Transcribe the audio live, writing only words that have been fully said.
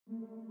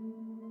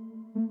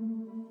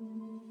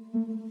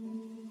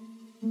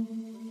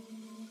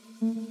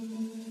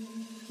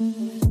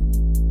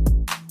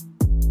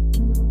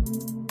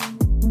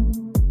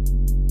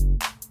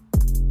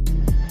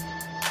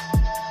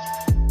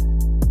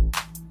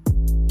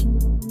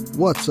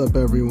What's up,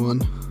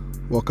 everyone?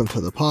 Welcome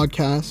to the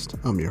podcast.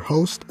 I'm your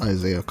host,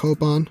 Isaiah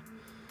Copon.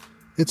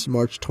 It's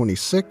March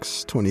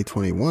 26,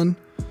 2021,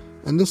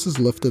 and this is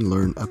Lift and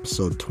Learn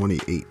episode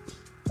 28.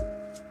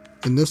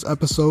 In this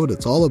episode,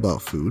 it's all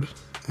about food,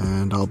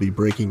 and I'll be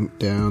breaking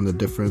down the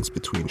difference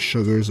between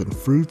sugars and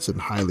fruits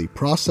and highly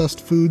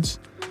processed foods,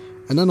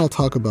 and then I'll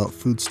talk about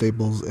food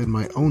staples in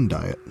my own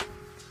diet.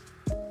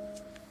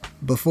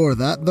 Before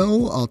that,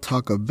 though, I'll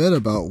talk a bit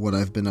about what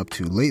I've been up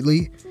to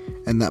lately,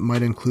 and that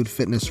might include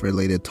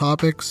fitness-related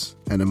topics,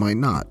 and it might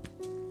not.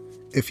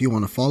 If you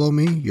want to follow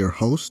me, your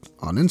host,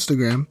 on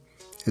Instagram,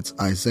 it's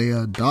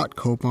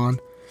isaiah.copon,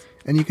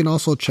 and you can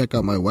also check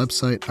out my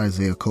website,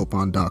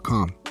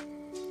 isaiahcopon.com.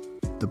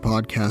 The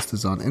podcast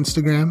is on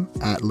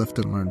Instagram, at Lift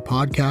and Learn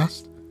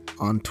Podcast,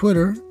 on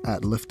Twitter,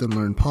 at Lift and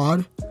Learn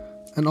Pod,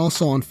 and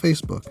also on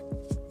Facebook.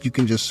 You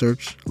can just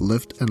search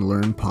Lift and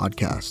Learn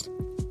Podcast.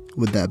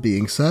 With that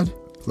being said,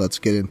 let's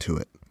get into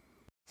it.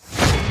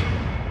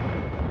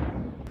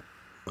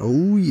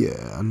 Oh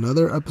yeah,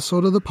 another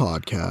episode of the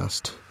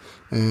podcast.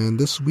 And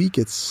this week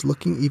it's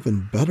looking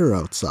even better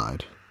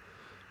outside.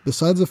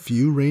 Besides a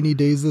few rainy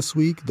days this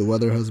week, the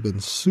weather has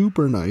been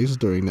super nice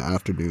during the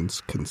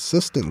afternoons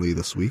consistently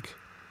this week.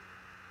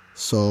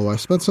 So I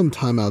spent some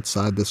time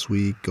outside this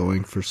week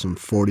going for some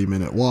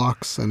 40-minute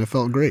walks, and it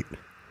felt great.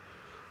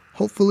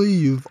 Hopefully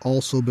you've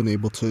also been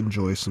able to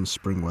enjoy some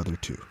spring weather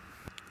too.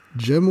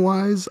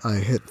 Gym-wise, I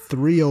hit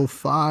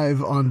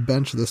 305 on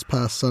bench this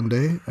past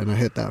Sunday, and I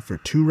hit that for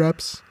 2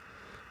 reps,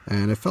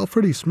 and it felt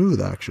pretty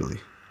smooth actually.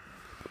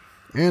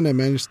 And I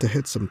managed to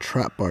hit some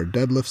trap bar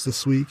deadlifts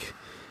this week,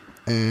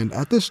 and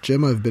at this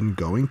gym I've been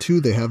going to,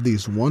 they have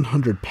these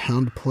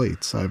 100-pound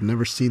plates. I've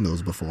never seen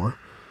those before.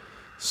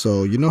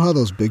 So you know how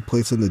those big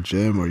plates in the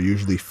gym are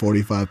usually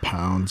 45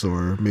 pounds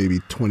or maybe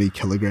 20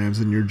 kilograms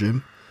in your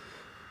gym?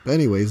 But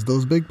anyways,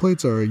 those big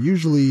plates are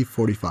usually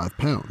 45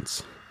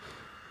 pounds.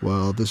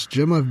 Well, this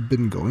gym I've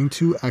been going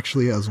to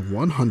actually has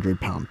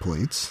 100-pound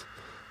plates,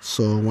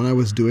 so when I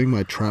was doing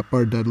my trap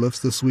bar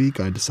deadlifts this week,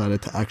 I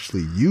decided to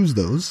actually use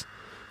those,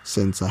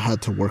 since I had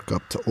to work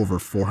up to over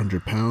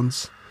 400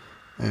 pounds,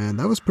 and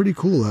that was pretty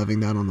cool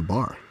having that on the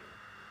bar.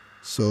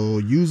 So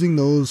using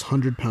those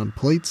 100-pound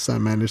plates, I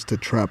managed to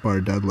trap bar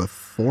deadlift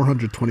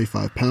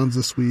 425 pounds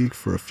this week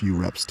for a few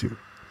reps too.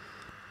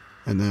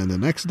 And then the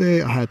next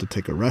day, I had to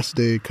take a rest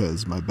day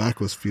because my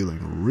back was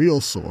feeling real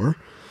sore.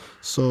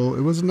 So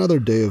it was another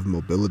day of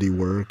mobility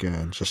work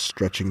and just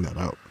stretching that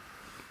out.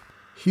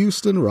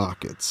 Houston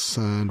Rockets,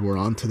 and we're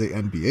on to the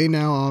NBA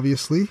now,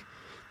 obviously.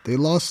 They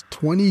lost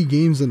 20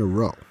 games in a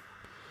row.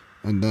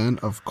 And then,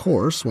 of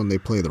course, when they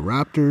play the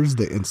Raptors,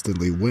 they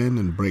instantly win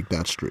and break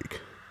that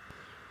streak.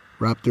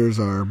 Raptors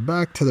are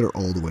back to their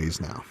old ways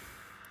now.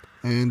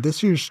 And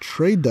this year's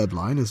trade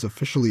deadline is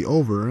officially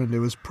over, and it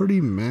was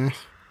pretty meh.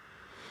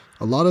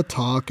 A lot of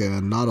talk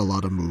and not a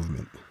lot of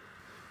movement.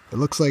 It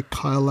looks like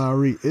Kyle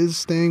Lowry is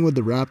staying with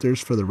the Raptors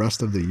for the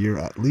rest of the year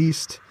at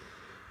least,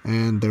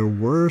 and there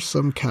were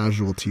some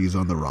casualties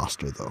on the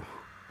roster though.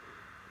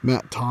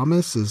 Matt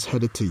Thomas is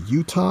headed to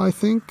Utah, I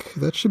think.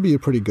 That should be a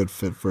pretty good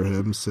fit for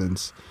him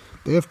since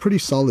they have pretty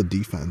solid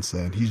defense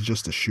and he's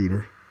just a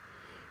shooter.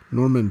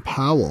 Norman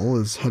Powell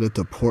is headed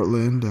to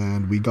Portland,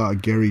 and we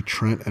got Gary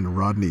Trent and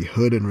Rodney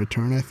Hood in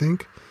return, I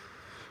think.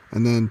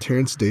 And then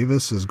Terrence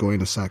Davis is going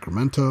to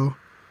Sacramento.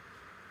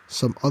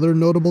 Some other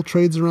notable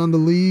trades around the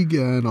league,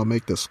 and I'll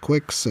make this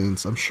quick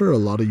since I'm sure a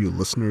lot of you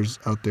listeners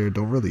out there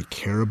don't really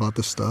care about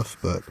this stuff,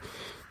 but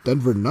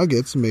Denver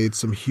Nuggets made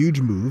some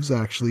huge moves,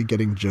 actually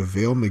getting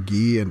JaVale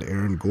McGee and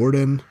Aaron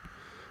Gordon.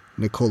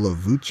 Nikola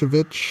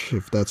Vucevic,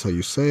 if that's how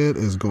you say it,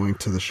 is going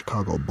to the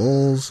Chicago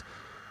Bulls.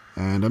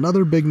 And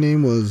another big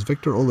name was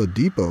Victor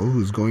Oladipo,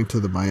 who's going to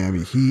the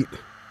Miami Heat,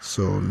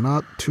 so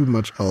not too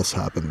much else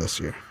happened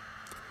this year.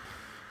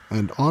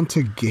 And on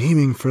to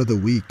gaming for the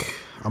week.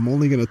 I'm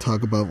only going to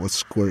talk about what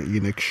Square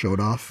Enix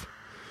showed off.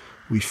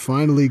 We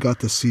finally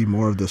got to see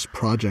more of this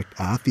Project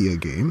Athia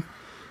game,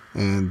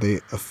 and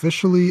they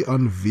officially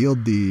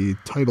unveiled the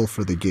title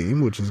for the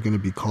game, which is going to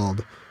be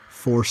called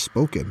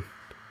Forspoken.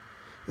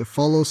 It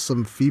follows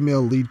some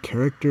female lead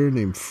character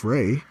named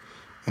Frey,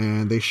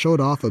 and they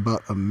showed off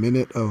about a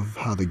minute of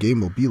how the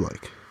game will be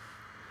like.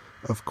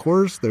 Of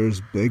course,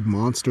 there's big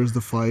monsters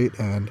to fight,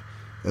 and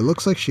it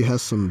looks like she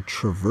has some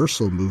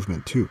traversal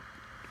movement too.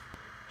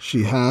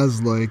 She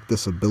has like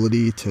this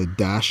ability to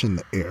dash in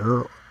the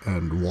air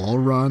and wall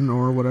run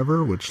or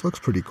whatever, which looks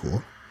pretty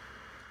cool.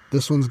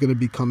 This one's going to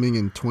be coming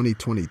in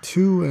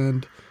 2022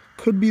 and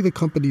could be the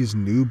company's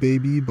new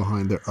baby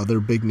behind their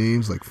other big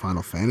names like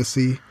Final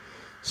Fantasy.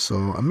 So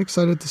I'm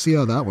excited to see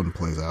how that one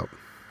plays out.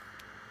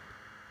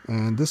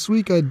 And this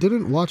week I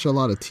didn't watch a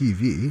lot of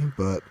TV,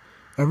 but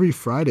every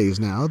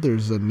Fridays now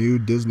there's a new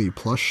Disney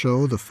Plus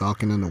show, The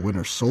Falcon and the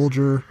Winter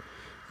Soldier,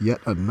 yet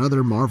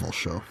another Marvel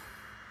show.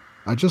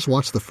 I just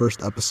watched the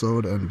first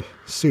episode, and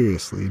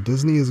seriously,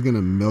 Disney is going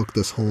to milk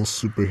this whole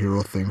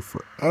superhero thing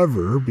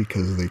forever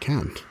because they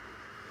can.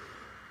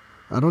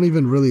 I don't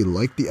even really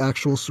like the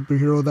actual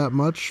superhero that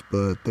much,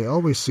 but they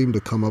always seem to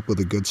come up with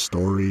a good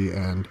story,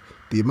 and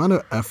the amount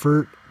of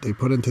effort they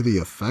put into the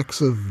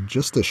effects of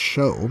just a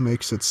show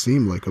makes it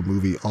seem like a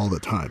movie all the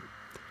time.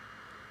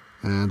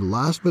 And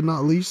last but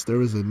not least,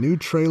 there is a new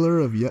trailer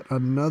of yet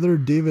another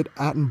David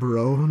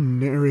Attenborough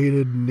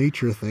narrated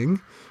nature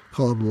thing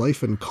called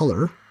Life in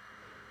Color.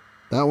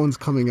 That one's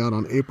coming out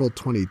on April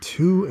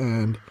 22,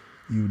 and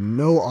you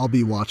know I'll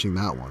be watching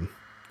that one.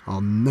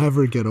 I'll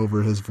never get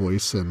over his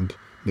voice and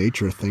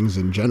nature things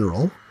in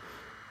general.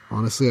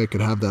 Honestly, I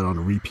could have that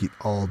on repeat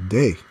all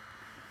day.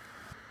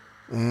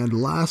 And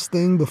last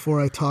thing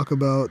before I talk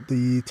about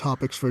the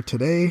topics for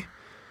today,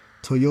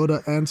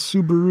 Toyota and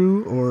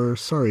Subaru,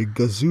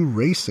 Gazoo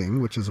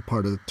Racing, which is a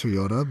part of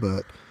Toyota,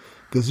 but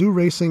Gazoo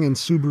Racing and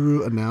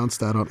Subaru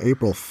announced that on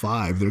April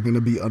 5 they're going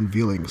to be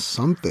unveiling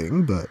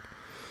something, but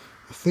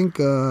I think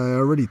I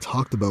already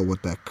talked about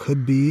what that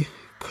could be.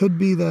 Could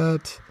be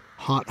that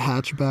hot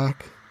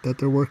hatchback that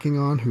they're working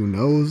on, who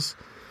knows,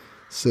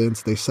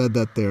 since they said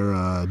that their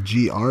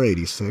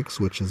GR86,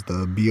 which is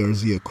the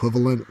BRZ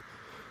equivalent,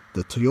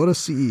 the Toyota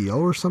CEO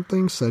or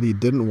something said he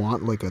didn't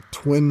want like a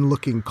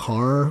twin-looking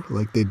car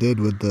like they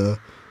did with the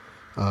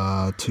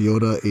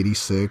Toyota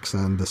 86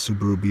 and the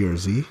Subaru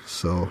BRZ.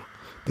 So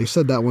they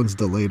said that one's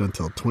delayed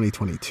until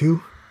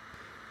 2022.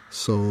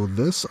 So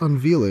this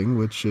unveiling,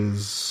 which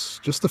is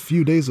just a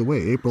few days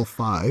away, April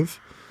 5,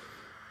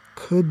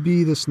 could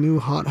be this new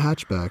hot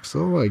hatchback.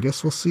 So I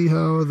guess we'll see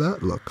how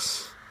that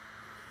looks.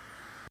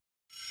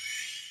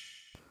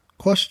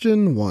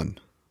 Question 1.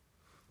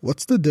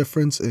 What's the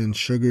difference in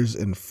sugars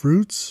in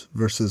fruits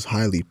versus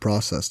highly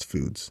processed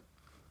foods?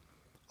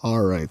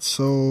 Alright,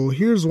 so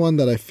here's one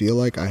that I feel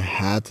like I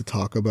had to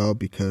talk about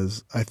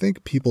because I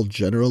think people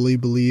generally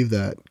believe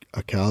that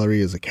a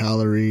calorie is a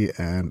calorie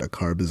and a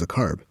carb is a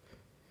carb.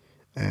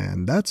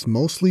 And that's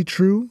mostly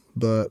true,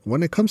 but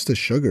when it comes to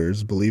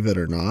sugars, believe it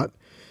or not,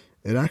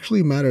 it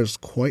actually matters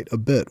quite a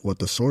bit what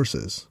the source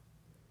is.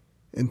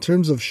 In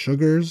terms of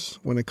sugars,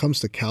 when it comes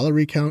to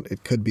calorie count,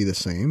 it could be the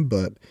same,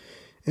 but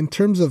in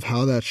terms of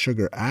how that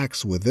sugar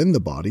acts within the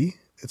body,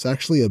 it's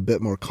actually a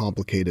bit more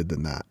complicated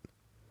than that.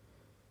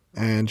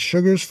 And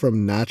sugars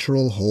from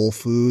natural whole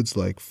foods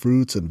like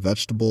fruits and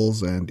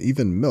vegetables and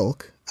even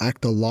milk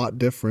act a lot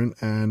different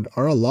and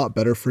are a lot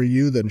better for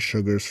you than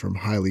sugars from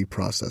highly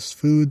processed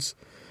foods,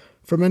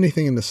 from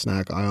anything in the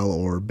snack aisle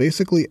or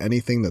basically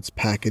anything that's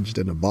packaged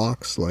in a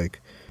box like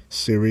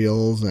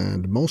cereals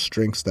and most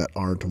drinks that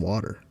aren't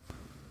water.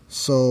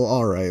 So,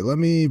 alright, let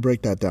me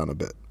break that down a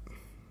bit.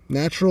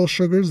 Natural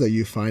sugars that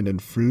you find in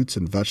fruits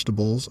and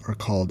vegetables are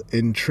called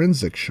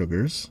intrinsic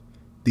sugars.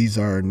 These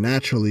are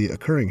naturally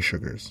occurring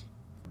sugars.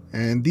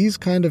 And these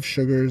kind of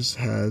sugars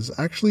has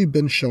actually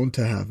been shown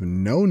to have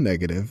no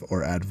negative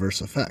or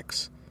adverse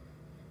effects.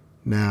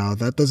 Now,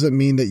 that doesn't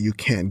mean that you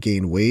can't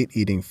gain weight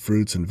eating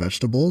fruits and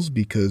vegetables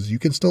because you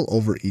can still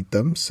overeat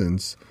them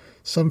since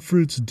some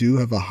fruits do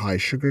have a high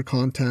sugar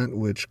content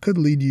which could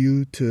lead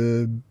you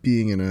to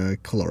being in a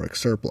caloric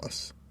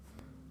surplus.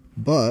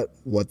 But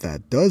what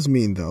that does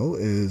mean, though,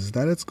 is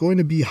that it's going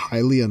to be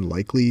highly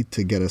unlikely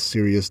to get a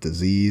serious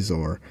disease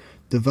or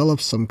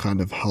develop some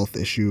kind of health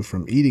issue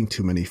from eating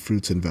too many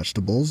fruits and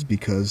vegetables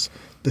because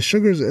the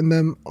sugars in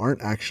them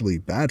aren't actually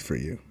bad for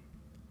you.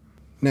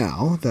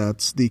 Now,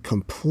 that's the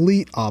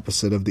complete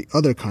opposite of the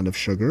other kind of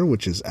sugar,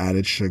 which is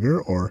added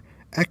sugar or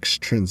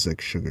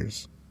extrinsic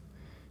sugars.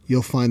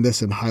 You'll find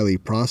this in highly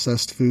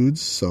processed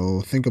foods,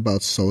 so think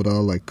about soda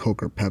like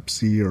Coke or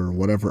Pepsi or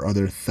whatever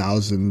other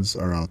thousands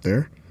are out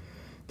there.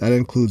 That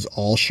includes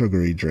all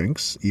sugary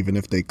drinks, even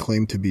if they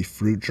claim to be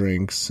fruit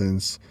drinks,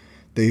 since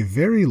they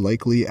very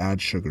likely add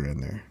sugar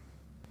in there.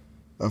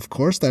 Of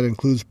course, that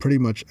includes pretty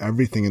much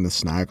everything in the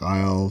snack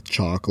aisle,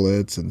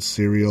 chocolates and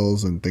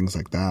cereals and things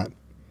like that.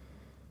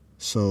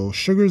 So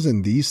sugars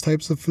in these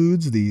types of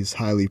foods, these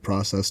highly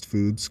processed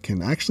foods,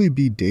 can actually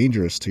be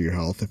dangerous to your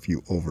health if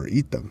you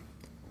overeat them.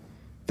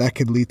 That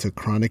could lead to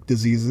chronic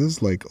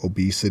diseases like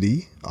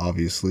obesity,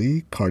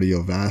 obviously,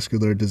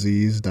 cardiovascular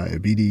disease,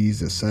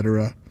 diabetes,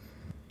 etc.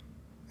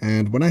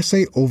 And when I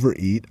say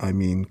overeat, I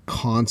mean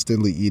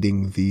constantly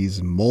eating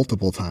these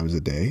multiple times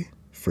a day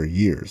for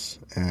years.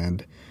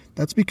 And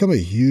that's become a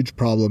huge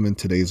problem in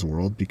today's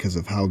world because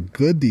of how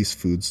good these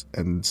foods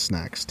and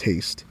snacks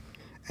taste,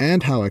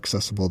 and how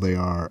accessible they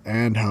are,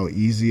 and how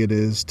easy it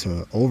is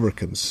to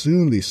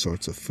overconsume these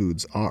sorts of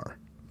foods are.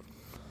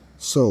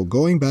 So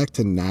going back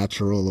to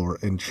natural or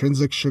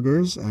intrinsic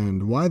sugars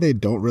and why they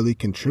don't really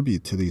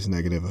contribute to these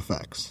negative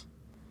effects.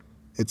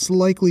 It's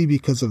likely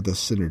because of the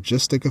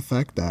synergistic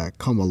effect that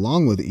come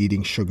along with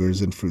eating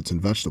sugars in fruits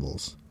and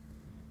vegetables.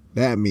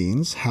 That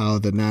means how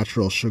the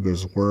natural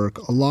sugars work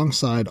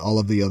alongside all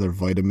of the other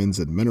vitamins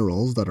and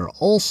minerals that are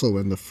also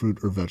in the fruit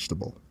or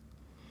vegetable.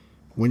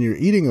 When you're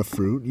eating a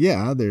fruit,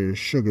 yeah, there's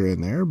sugar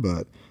in there,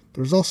 but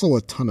there's also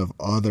a ton of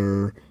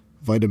other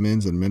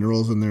vitamins and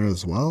minerals in there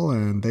as well,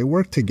 and they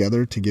work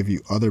together to give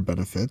you other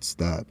benefits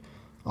that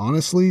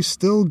honestly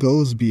still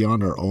goes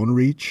beyond our own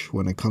reach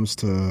when it comes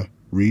to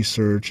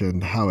research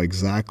and how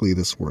exactly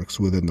this works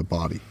within the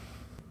body.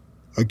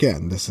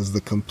 Again, this is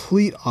the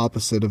complete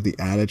opposite of the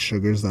added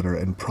sugars that are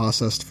in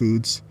processed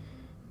foods.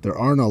 There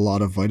aren't a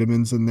lot of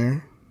vitamins in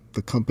there.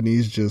 The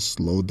companies just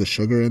load the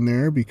sugar in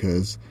there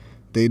because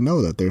they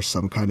know that there's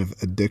some kind of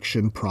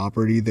addiction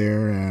property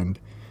there, and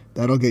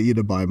that'll get you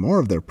to buy more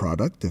of their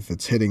product if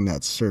it's hitting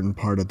that certain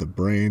part of the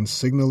brain,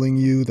 signaling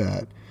you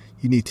that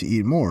you need to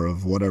eat more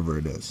of whatever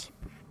it is.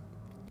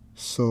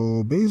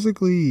 So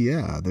basically,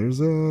 yeah,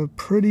 there's a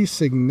pretty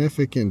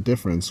significant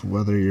difference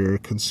whether you're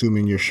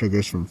consuming your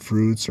sugars from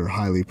fruits or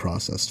highly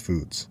processed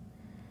foods.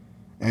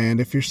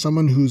 And if you're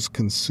someone who's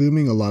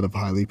consuming a lot of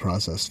highly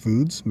processed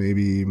foods,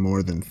 maybe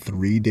more than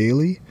 3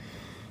 daily,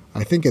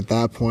 I think at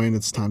that point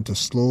it's time to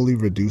slowly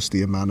reduce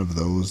the amount of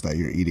those that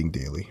you're eating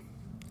daily.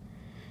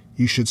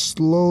 You should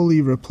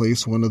slowly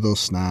replace one of those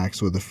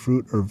snacks with a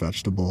fruit or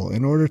vegetable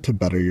in order to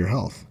better your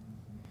health.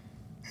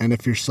 And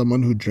if you're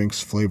someone who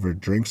drinks flavored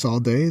drinks all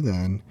day,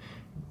 then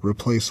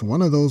replace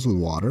one of those with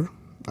water.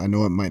 I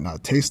know it might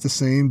not taste the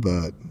same,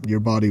 but your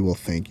body will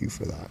thank you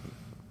for that.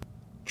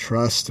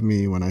 Trust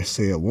me when I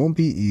say it won't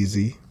be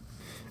easy,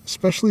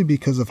 especially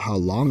because of how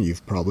long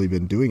you've probably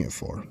been doing it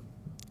for.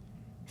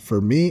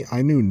 For me,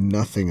 I knew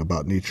nothing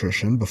about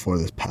nutrition before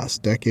this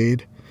past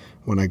decade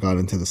when I got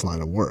into this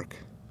line of work.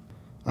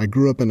 I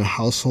grew up in a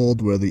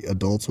household where the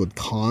adults would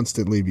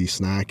constantly be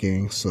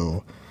snacking,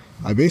 so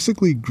I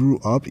basically grew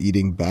up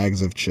eating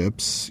bags of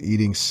chips,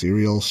 eating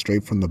cereal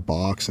straight from the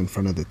box in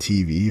front of the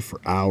TV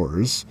for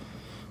hours,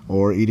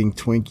 or eating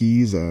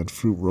Twinkies and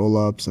fruit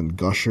roll-ups and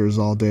Gushers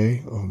all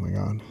day. Oh my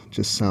god,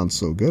 just sounds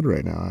so good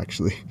right now,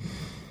 actually.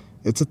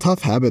 It's a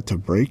tough habit to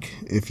break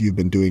if you've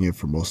been doing it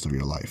for most of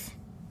your life.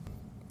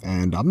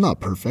 And I'm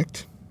not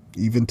perfect.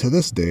 Even to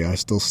this day, I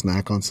still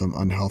snack on some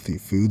unhealthy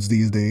foods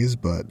these days,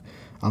 but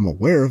I'm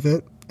aware of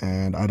it,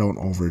 and I don't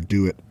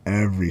overdo it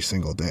every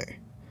single day.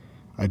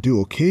 I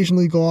do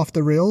occasionally go off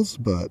the rails,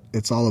 but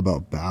it's all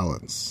about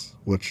balance,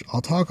 which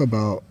I'll talk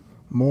about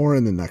more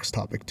in the next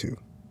topic too.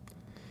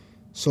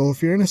 So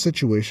if you're in a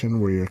situation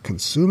where you're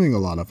consuming a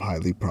lot of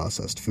highly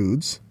processed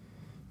foods,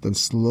 then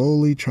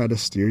slowly try to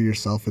steer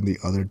yourself in the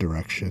other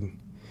direction,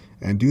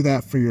 and do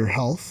that for your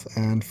health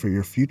and for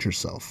your future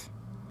self.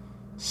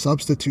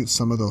 Substitute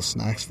some of those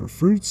snacks for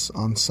fruits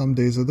on some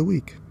days of the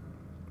week.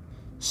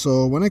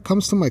 So when it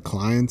comes to my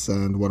clients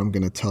and what I'm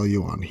going to tell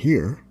you on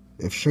here,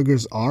 if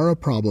sugars are a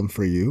problem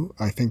for you,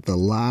 I think the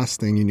last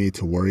thing you need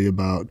to worry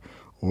about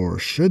or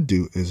should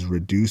do is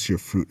reduce your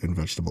fruit and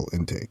vegetable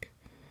intake.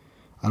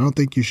 I don't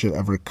think you should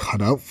ever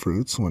cut out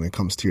fruits when it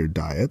comes to your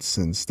diet,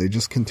 since they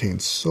just contain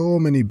so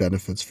many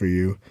benefits for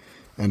you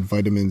and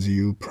vitamins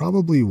you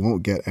probably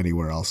won't get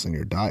anywhere else in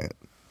your diet.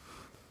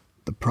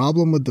 The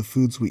problem with the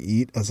foods we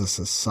eat as a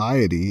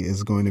society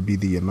is going to be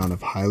the amount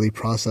of highly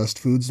processed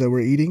foods that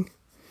we're eating.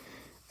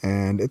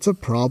 And it's a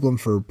problem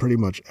for pretty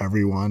much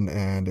everyone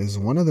and is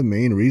one of the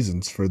main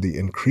reasons for the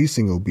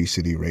increasing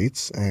obesity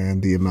rates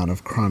and the amount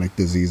of chronic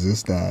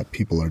diseases that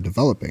people are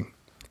developing.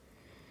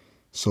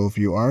 So if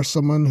you are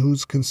someone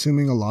who's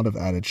consuming a lot of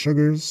added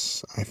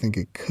sugars, I think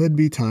it could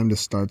be time to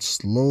start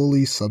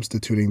slowly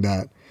substituting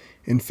that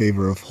in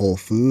favor of whole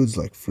foods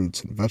like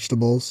fruits and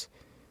vegetables,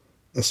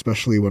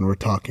 especially when we're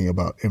talking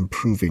about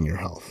improving your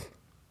health.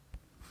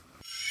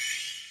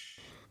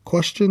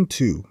 Question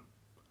 2.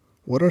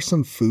 What are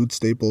some food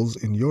staples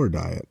in your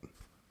diet?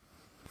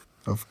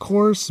 Of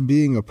course,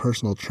 being a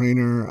personal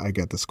trainer, I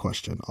get this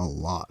question a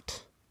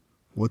lot.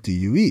 What do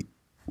you eat?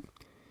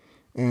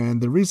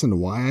 And the reason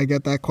why I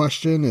get that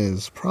question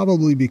is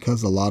probably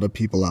because a lot of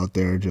people out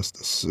there just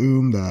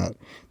assume that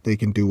they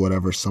can do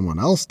whatever someone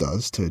else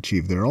does to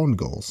achieve their own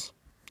goals.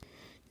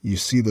 You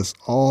see this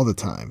all the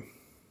time.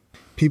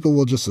 People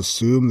will just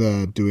assume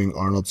that doing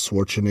Arnold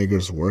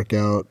Schwarzenegger's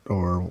workout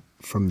or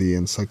from the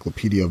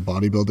Encyclopedia of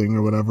Bodybuilding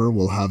or whatever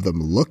will have them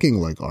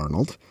looking like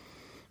Arnold,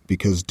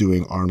 because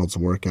doing Arnold's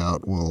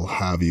workout will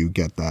have you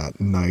get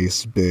that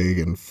nice, big,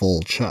 and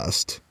full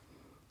chest.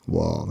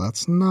 Well,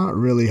 that's not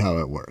really how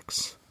it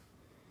works.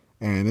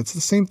 And it's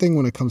the same thing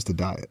when it comes to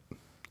diet.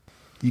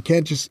 You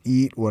can't just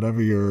eat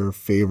whatever your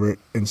favorite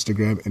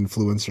Instagram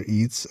influencer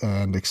eats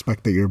and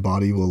expect that your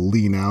body will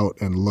lean out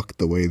and look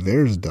the way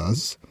theirs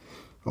does,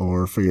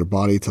 or for your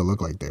body to look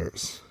like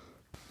theirs.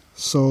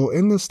 So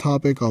in this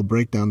topic, I'll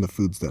break down the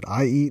foods that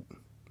I eat,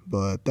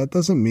 but that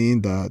doesn't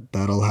mean that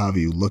that'll have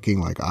you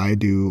looking like I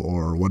do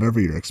or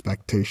whatever your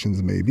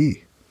expectations may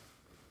be.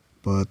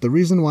 But the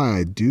reason why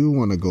I do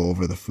want to go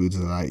over the foods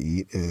that I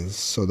eat is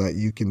so that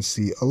you can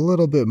see a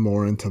little bit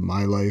more into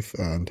my life,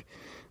 and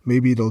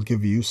maybe it'll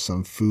give you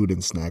some food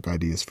and snack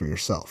ideas for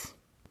yourself.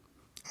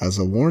 As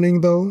a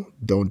warning though,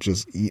 don't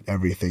just eat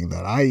everything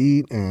that I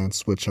eat and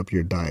switch up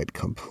your diet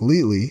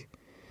completely,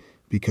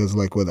 because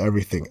like with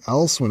everything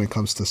else when it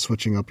comes to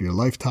switching up your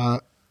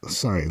lifestyle,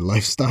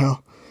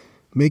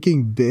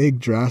 making big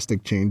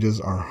drastic changes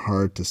are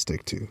hard to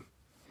stick to.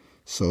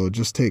 So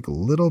just take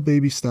little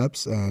baby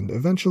steps and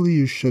eventually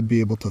you should be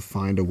able to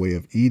find a way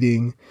of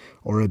eating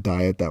or a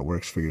diet that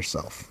works for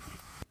yourself.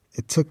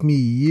 It took me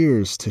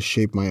years to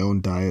shape my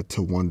own diet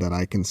to one that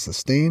I can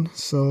sustain,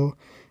 so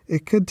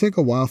it could take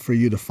a while for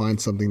you to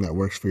find something that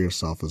works for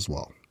yourself as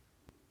well.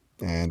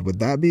 And with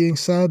that being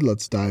said,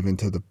 let's dive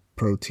into the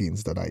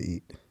proteins that I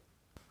eat.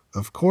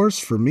 Of course,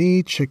 for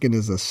me, chicken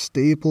is a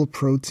staple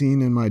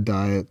protein in my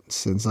diet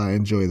since I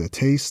enjoy the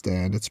taste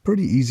and it's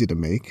pretty easy to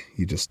make.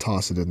 You just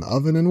toss it in the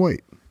oven and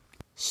wait.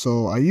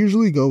 So I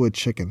usually go with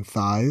chicken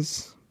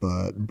thighs,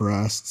 but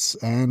breasts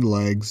and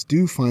legs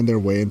do find their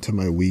way into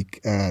my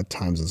week at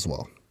times as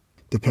well,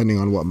 depending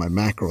on what my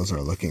macros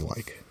are looking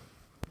like.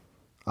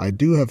 I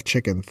do have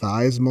chicken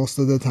thighs most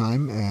of the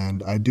time,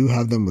 and I do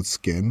have them with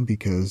skin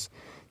because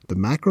the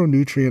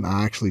macronutrient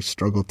I actually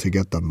struggle to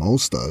get the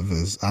most of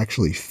is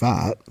actually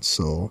fat,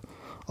 so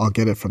I'll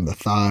get it from the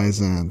thighs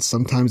and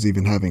sometimes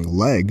even having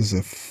legs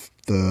if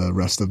the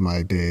rest of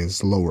my day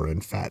is lower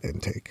in fat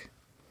intake.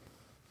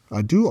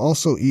 I do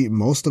also eat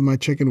most of my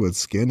chicken with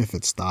skin if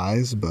it's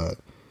thighs, but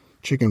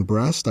chicken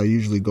breast I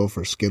usually go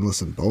for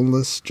skinless and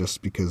boneless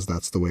just because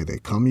that's the way they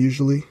come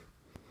usually.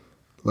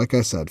 Like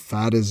I said,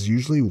 fat is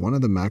usually one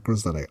of the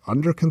macros that I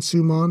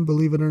underconsume on,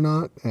 believe it or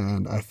not,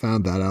 and I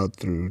found that out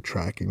through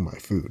tracking my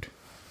food.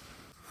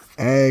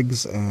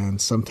 Eggs and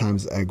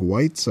sometimes egg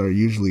whites are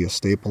usually a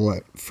staple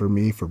for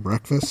me for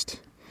breakfast.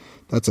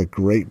 That's a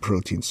great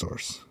protein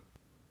source.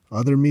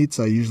 Other meats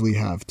I usually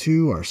have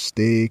too are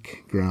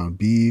steak, ground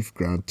beef,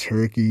 ground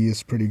turkey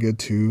is pretty good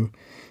too.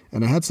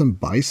 And I had some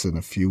bison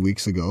a few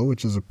weeks ago,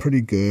 which is a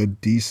pretty good,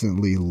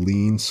 decently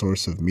lean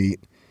source of meat.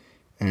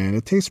 And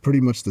it tastes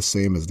pretty much the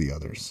same as the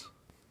others.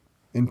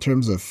 In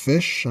terms of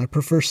fish, I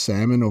prefer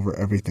salmon over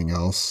everything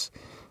else,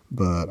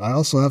 but I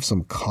also have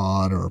some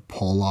cod or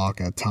pollock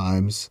at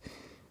times,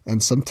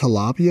 and some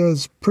tilapia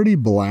is pretty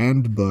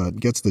bland but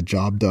gets the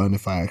job done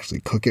if I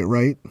actually cook it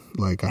right,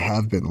 like I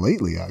have been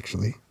lately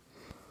actually.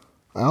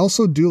 I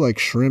also do like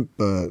shrimp,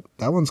 but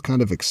that one's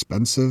kind of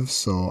expensive,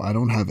 so I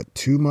don't have it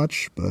too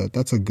much, but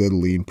that's a good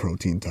lean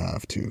protein to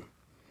have too.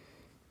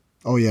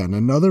 Oh yeah, and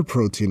another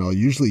protein I'll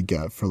usually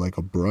get for like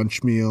a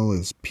brunch meal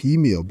is pea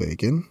meal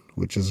bacon,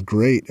 which is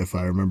great if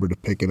I remember to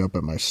pick it up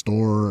at my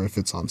store or if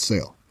it's on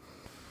sale.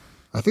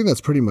 I think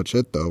that's pretty much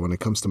it though when it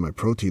comes to my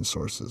protein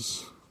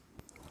sources.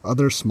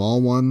 Other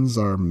small ones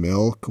are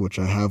milk, which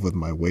I have with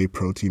my whey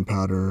protein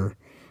powder,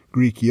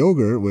 Greek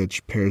yogurt,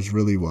 which pairs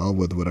really well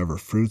with whatever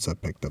fruits I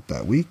picked up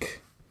that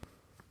week.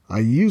 I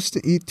used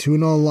to eat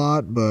tuna a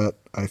lot, but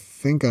I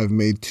think I've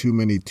made too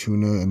many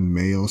tuna and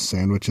mayo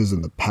sandwiches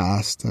in the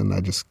past, and I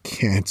just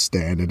can't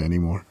stand it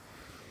anymore.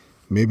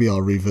 Maybe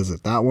I'll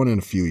revisit that one in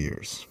a few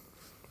years.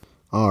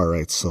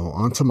 Alright, so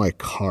on to my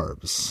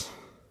carbs.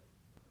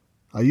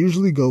 I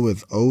usually go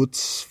with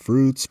oats,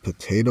 fruits,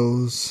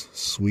 potatoes,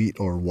 sweet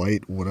or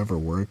white, whatever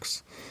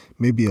works.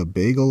 Maybe a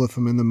bagel if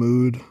I'm in the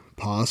mood,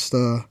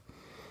 pasta.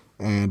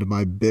 And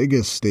my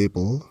biggest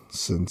staple,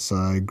 since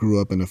I grew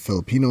up in a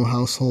Filipino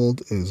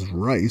household, is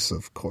rice,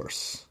 of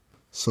course.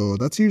 So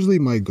that's usually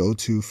my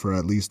go-to for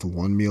at least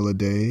one meal a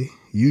day,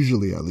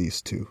 usually at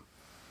least two.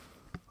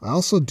 I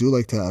also do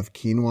like to have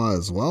quinoa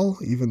as well,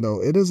 even though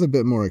it is a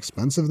bit more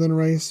expensive than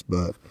rice,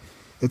 but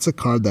it's a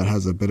carb that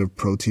has a bit of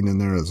protein in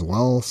there as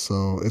well,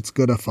 so it's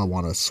good if I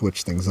want to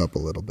switch things up a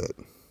little bit.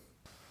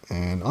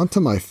 And onto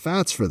my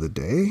fats for the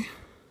day.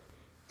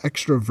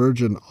 Extra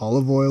virgin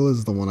olive oil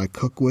is the one I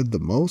cook with the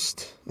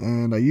most,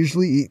 and I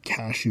usually eat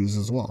cashews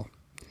as well.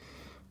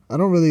 I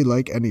don't really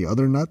like any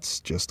other nuts,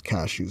 just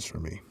cashews for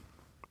me.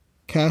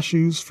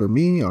 Cashews for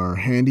me are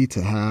handy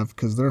to have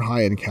because they're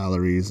high in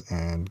calories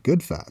and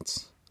good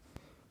fats.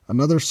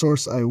 Another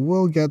source I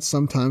will get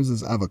sometimes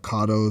is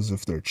avocados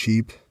if they're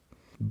cheap,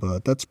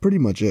 but that's pretty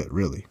much it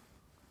really.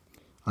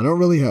 I don't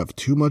really have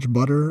too much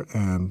butter,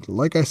 and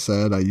like I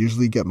said, I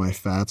usually get my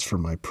fats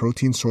from my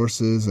protein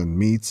sources and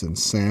meats and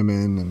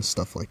salmon and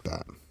stuff like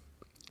that.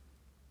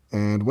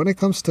 And when it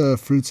comes to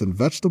fruits and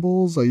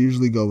vegetables, I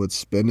usually go with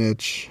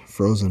spinach,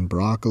 frozen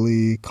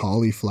broccoli,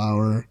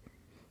 cauliflower,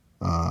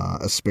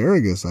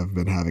 asparagus I've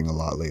been having a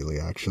lot lately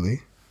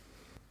actually.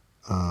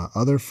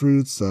 Other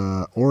fruits,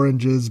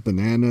 oranges,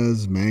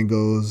 bananas,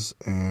 mangoes,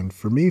 and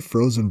for me,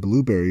 frozen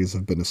blueberries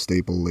have been a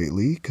staple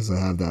lately because I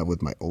have that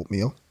with my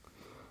oatmeal.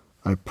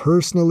 I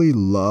personally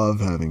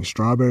love having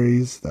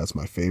strawberries, that's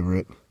my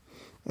favorite,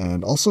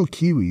 and also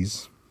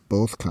kiwis,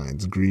 both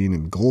kinds, green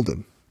and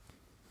golden.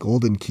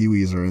 Golden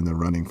kiwis are in the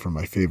running for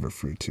my favorite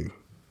fruit too.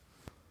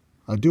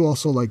 I do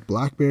also like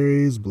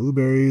blackberries,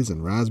 blueberries,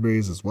 and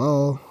raspberries as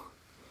well.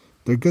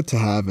 They're good to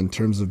have in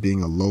terms of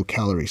being a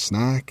low-calorie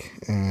snack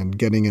and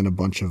getting in a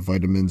bunch of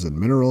vitamins and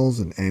minerals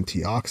and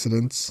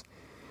antioxidants.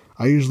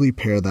 I usually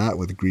pair that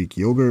with Greek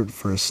yogurt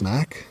for a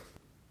snack.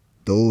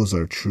 Those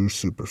are true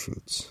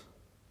superfoods.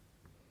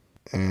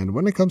 And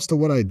when it comes to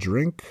what I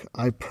drink,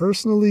 I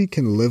personally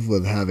can live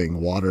with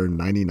having water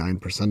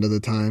 99% of the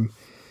time,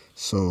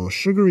 so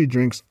sugary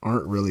drinks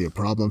aren't really a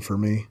problem for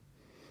me.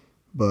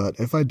 But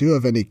if I do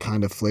have any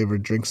kind of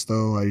flavored drinks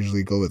though, I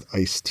usually go with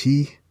iced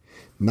tea.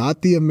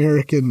 Not the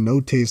American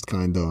no-taste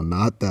kind though,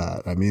 not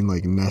that. I mean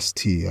like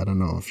Nestea. I don't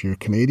know, if you're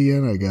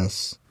Canadian, I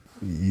guess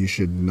you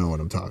should know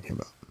what I'm talking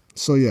about.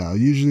 So yeah, I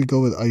usually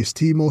go with iced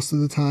tea most of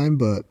the time,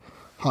 but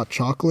hot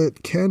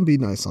chocolate can be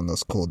nice on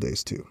those cold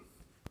days too.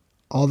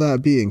 All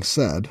that being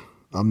said,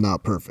 I'm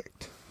not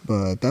perfect,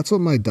 but that's what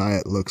my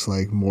diet looks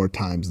like more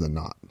times than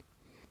not.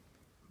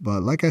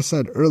 But like I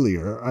said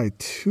earlier, I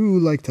too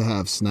like to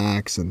have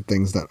snacks and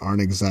things that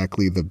aren't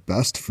exactly the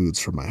best foods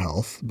for my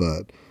health,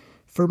 but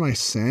for my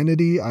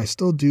sanity, I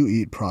still do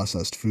eat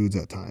processed foods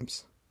at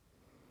times.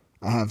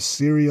 I have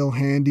cereal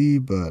handy,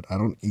 but I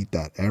don't eat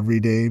that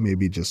every day,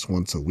 maybe just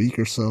once a week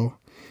or so,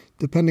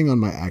 depending on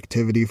my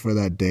activity for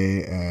that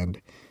day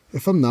and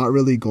if I'm not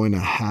really going to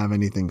have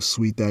anything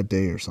sweet that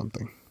day or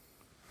something.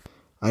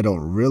 I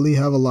don't really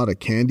have a lot of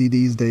candy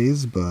these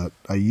days, but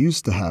I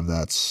used to have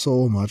that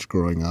so much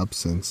growing up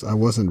since I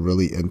wasn't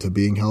really into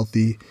being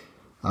healthy.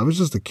 I was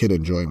just a kid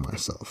enjoying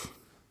myself.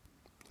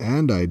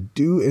 And I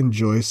do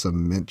enjoy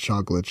some mint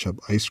chocolate chip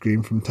ice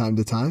cream from time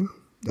to time.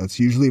 That's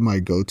usually my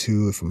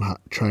go-to if I'm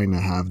trying to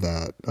have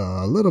that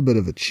a little bit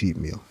of a cheat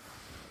meal.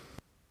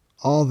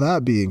 All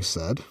that being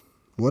said,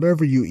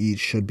 whatever you eat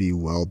should be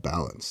well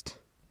balanced.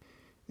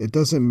 It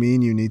doesn't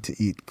mean you need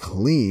to eat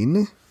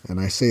clean, and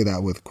I say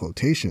that with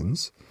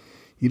quotations.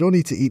 You don't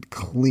need to eat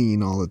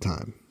clean all the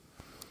time.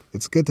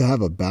 It's good to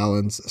have a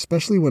balance,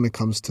 especially when it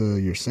comes to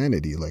your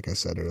sanity, like I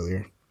said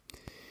earlier.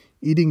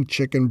 Eating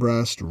chicken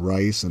breast,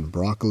 rice, and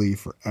broccoli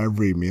for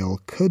every meal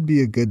could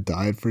be a good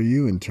diet for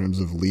you in terms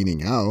of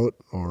leaning out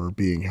or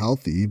being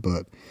healthy,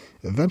 but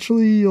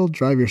eventually you'll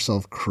drive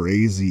yourself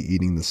crazy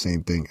eating the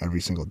same thing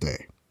every single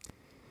day.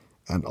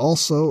 And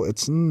also,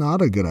 it's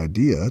not a good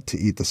idea to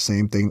eat the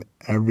same thing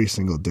every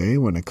single day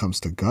when it comes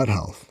to gut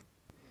health.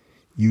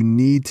 You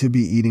need to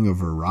be eating a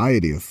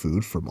variety of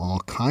food from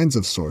all kinds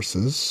of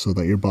sources so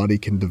that your body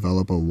can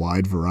develop a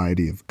wide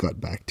variety of gut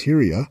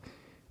bacteria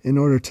in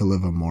order to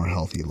live a more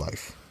healthy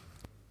life.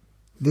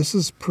 This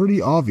is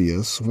pretty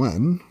obvious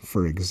when,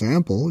 for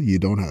example, you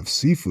don't have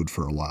seafood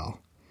for a while.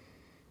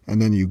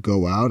 And then you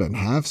go out and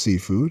have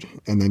seafood,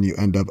 and then you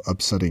end up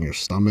upsetting your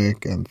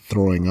stomach and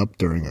throwing up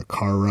during a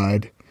car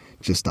ride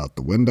just out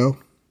the window.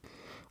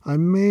 I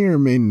may or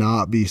may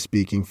not be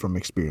speaking from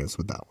experience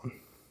with that one.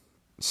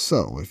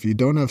 So, if you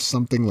don't have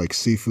something like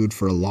seafood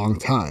for a long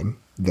time,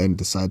 then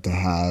decide to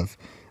have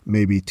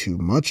maybe too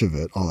much of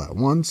it all at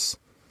once,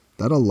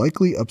 that'll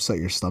likely upset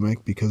your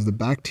stomach because the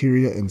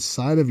bacteria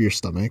inside of your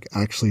stomach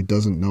actually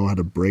doesn't know how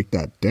to break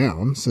that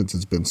down since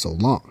it's been so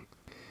long.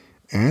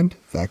 And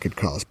that could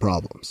cause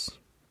problems.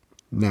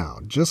 Now,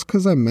 just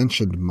because I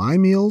mentioned my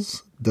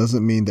meals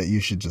doesn't mean that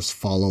you should just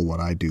follow what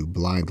I do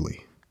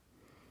blindly.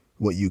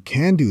 What you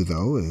can do,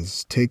 though,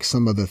 is take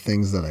some of the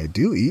things that I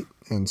do eat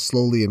and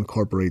slowly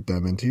incorporate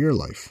them into your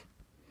life.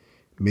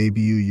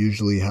 Maybe you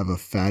usually have a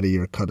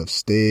fattier cut of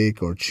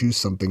steak or choose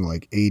something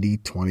like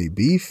 80-20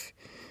 beef.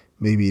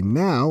 Maybe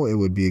now it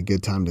would be a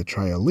good time to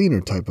try a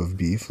leaner type of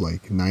beef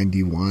like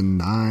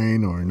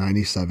 91.9 or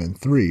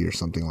 97.3 or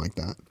something like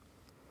that.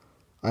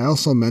 I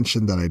also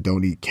mentioned that I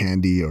don't eat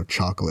candy or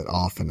chocolate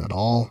often at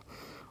all,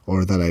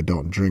 or that I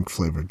don't drink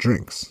flavored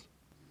drinks.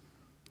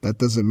 That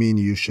doesn't mean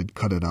you should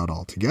cut it out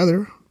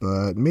altogether,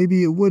 but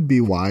maybe it would be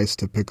wise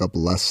to pick up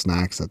less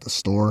snacks at the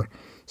store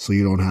so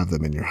you don't have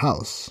them in your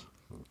house.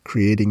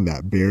 Creating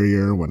that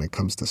barrier when it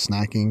comes to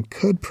snacking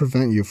could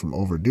prevent you from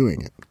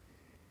overdoing it.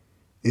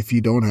 If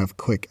you don't have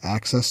quick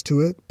access to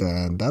it,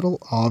 then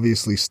that'll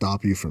obviously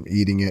stop you from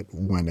eating it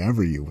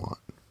whenever you want.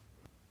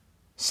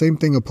 Same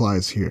thing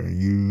applies here.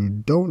 You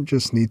don't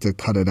just need to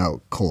cut it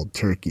out cold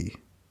turkey.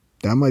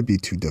 That might be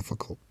too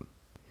difficult.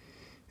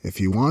 If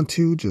you want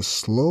to, just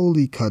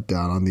slowly cut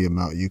down on the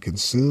amount you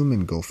consume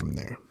and go from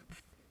there.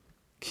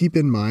 Keep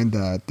in mind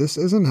that this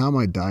isn't how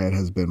my diet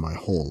has been my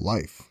whole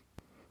life.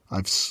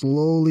 I've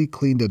slowly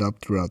cleaned it up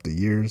throughout the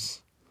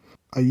years.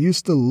 I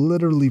used to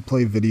literally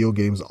play video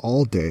games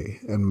all day,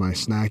 and my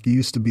snack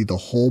used to be the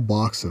whole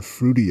box of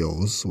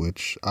Fruity-O's,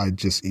 which I'd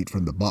just eat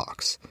from the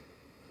box.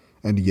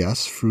 And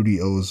yes,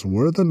 Fruity-O's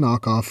were the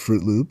knockoff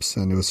Fruit Loops,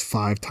 and it was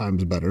 5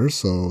 times better,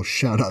 so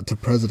shout out to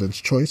President's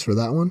Choice for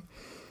that one.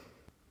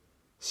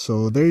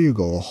 So there you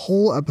go, a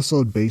whole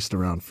episode based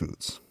around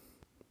foods.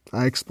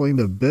 I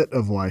explained a bit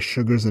of why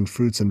sugars in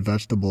fruits and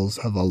vegetables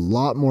have a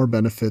lot more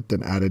benefit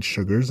than added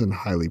sugars in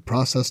highly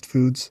processed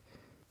foods.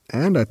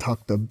 And I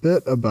talked a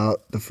bit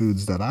about the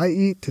foods that I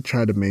eat to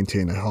try to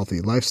maintain a healthy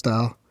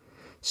lifestyle.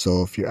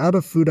 So if you're out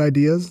of food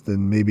ideas,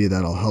 then maybe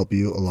that'll help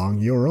you along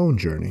your own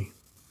journey.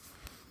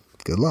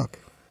 Good luck.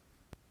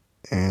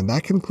 And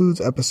that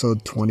concludes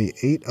episode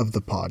 28 of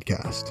the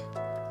podcast.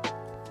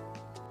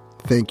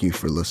 Thank you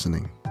for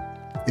listening.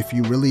 If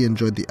you really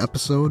enjoyed the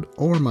episode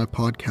or my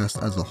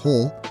podcast as a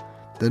whole,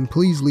 then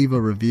please leave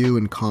a review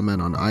and comment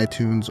on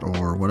iTunes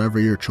or whatever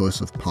your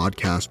choice of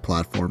podcast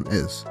platform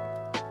is.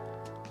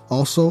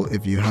 Also,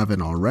 if you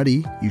haven't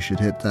already, you should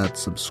hit that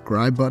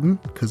subscribe button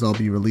because I'll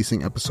be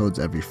releasing episodes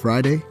every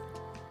Friday.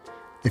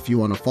 If you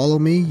want to follow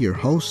me, your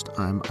host,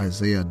 I'm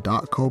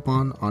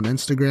Isaiah.Copon on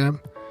Instagram,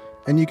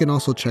 and you can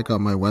also check out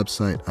my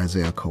website,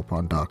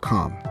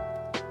 isaiahcopon.com.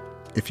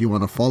 If you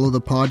want to follow the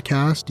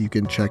podcast, you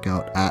can check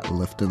out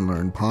 @Lift and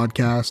Learn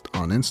Podcast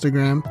on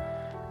Instagram,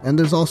 and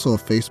there's also a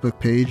Facebook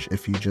page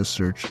if you just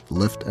search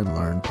Lift and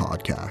Learn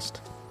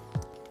Podcast.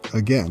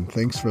 Again,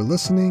 thanks for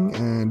listening,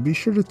 and be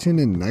sure to tune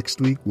in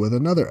next week with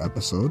another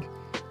episode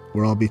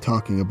where I'll be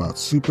talking about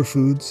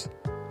superfoods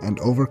and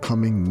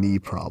overcoming knee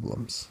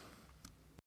problems.